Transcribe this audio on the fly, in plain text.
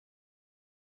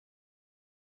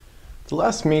The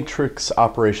last matrix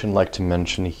operation I'd like to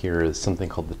mention here is something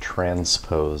called the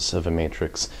transpose of a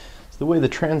matrix. So the way the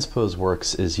transpose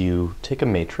works is you take a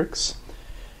matrix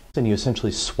and you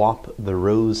essentially swap the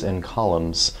rows and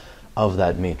columns of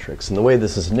that matrix. And the way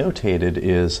this is notated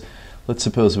is, let's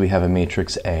suppose we have a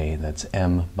matrix A that's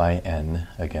m by n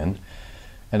again,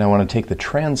 and I want to take the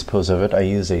transpose of it. I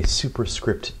use a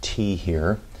superscript t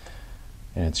here,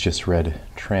 and it's just read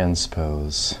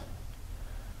transpose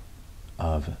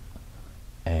of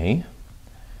A.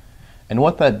 And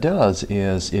what that does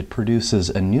is it produces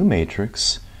a new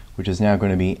matrix, which is now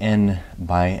going to be n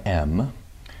by m.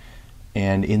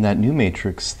 And in that new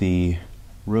matrix, the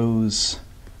rows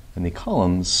and the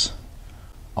columns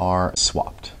are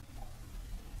swapped.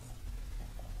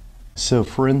 So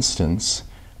for instance,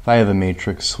 if I have a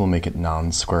matrix, we'll make it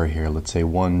non-square here. Let's say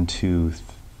 1, 2,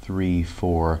 3,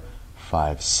 4,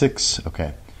 5, 6.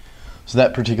 Okay. So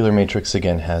that particular matrix,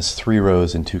 again, has 3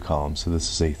 rows and 2 columns. So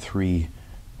this is a 3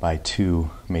 by 2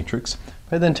 matrix.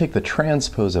 If I then take the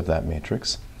transpose of that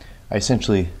matrix, I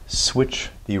essentially switch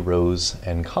the rows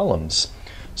and columns.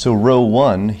 So row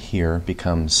 1 here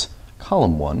becomes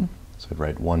column 1. So I'd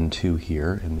write 1, 2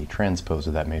 here in the transpose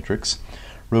of that matrix.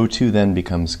 Row 2 then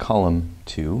becomes column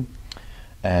 2.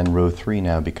 And row 3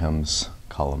 now becomes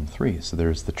column 3. So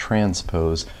there's the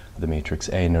transpose of the matrix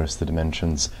A. Notice the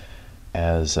dimensions,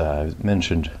 as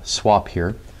mentioned, swap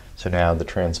here. So now the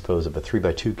transpose of a 3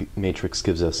 by 2 matrix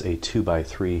gives us a 2 by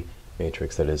 3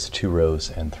 matrix, that is 2 rows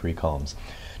and 3 columns.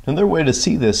 Another way to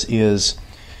see this is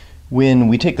when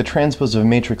we take the transpose of a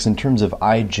matrix in terms of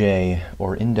ij,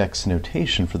 or index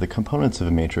notation for the components of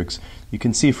a matrix. You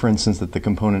can see, for instance, that the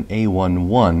component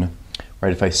a11,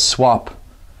 right, if I swap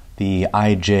the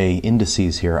ij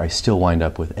indices here, I still wind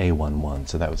up with a11.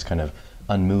 So that was kind of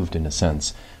unmoved in a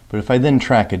sense. But if I then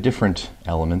track a different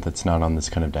element that's not on this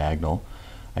kind of diagonal,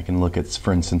 I can look at,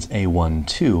 for instance,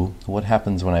 a12. What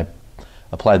happens when I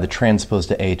apply the transpose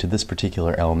to A to this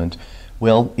particular element?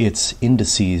 Well, its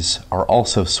indices are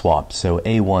also swapped. So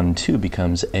a12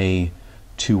 becomes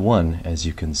a21, as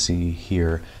you can see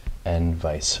here, and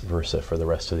vice versa for the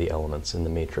rest of the elements in the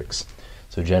matrix.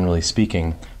 So generally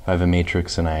speaking, if I have a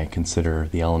matrix and I consider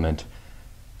the element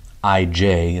ij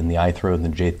in the ith row and the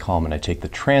jth column, and I take the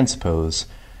transpose,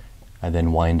 I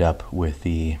then wind up with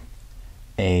the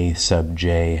a sub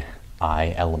j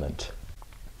I element.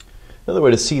 Another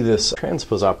way to see this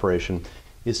transpose operation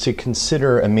is to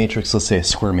consider a matrix, let's say a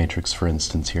square matrix, for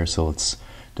instance, here. So let's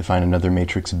define another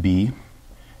matrix B,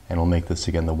 and we'll make this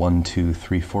again the 1, 2,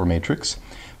 3, 4 matrix.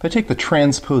 If I take the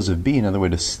transpose of B, another way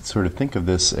to sort of think of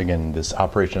this, again, this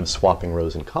operation of swapping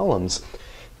rows and columns,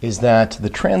 is that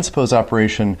the transpose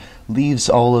operation leaves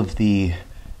all of the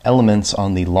elements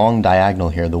on the long diagonal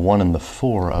here, the 1 and the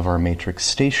 4 of our matrix,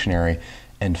 stationary,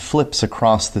 and flips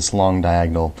across this long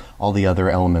diagonal all the other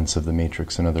elements of the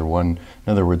matrix. In other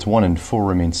words, 1 and 4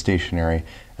 remain stationary,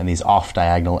 and these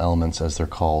off-diagonal elements, as they're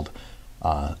called,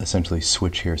 essentially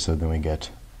switch here, so then we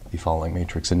get the following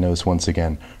matrix. And notice once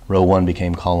again, row 1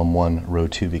 became column 1, row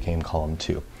 2 became column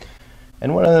 2.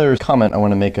 And one other comment I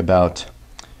want to make about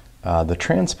the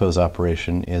transpose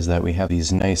operation is that we have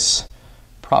these nice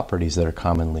properties that are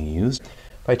commonly used.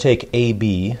 If I take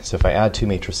AB, so if I add 2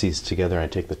 matrices together and I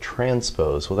take the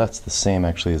transpose, well, that's the same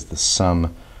actually as the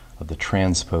sum of the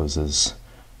transposes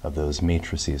of those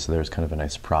matrices. So there's kind of a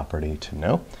nice property to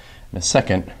know. And a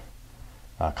second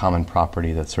common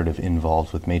property that's sort of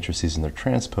involved with matrices and their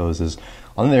transposes,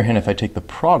 on the other hand, if I take the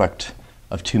product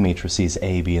of 2 matrices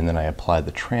A, B, and then I apply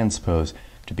the transpose,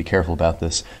 to be careful about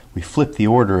this, we flip the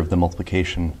order of the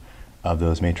multiplication of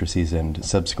those matrices and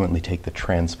subsequently take the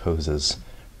transposes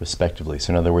respectively.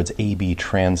 So in other words, AB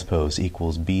transpose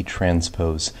equals B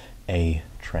transpose A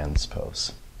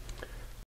transpose.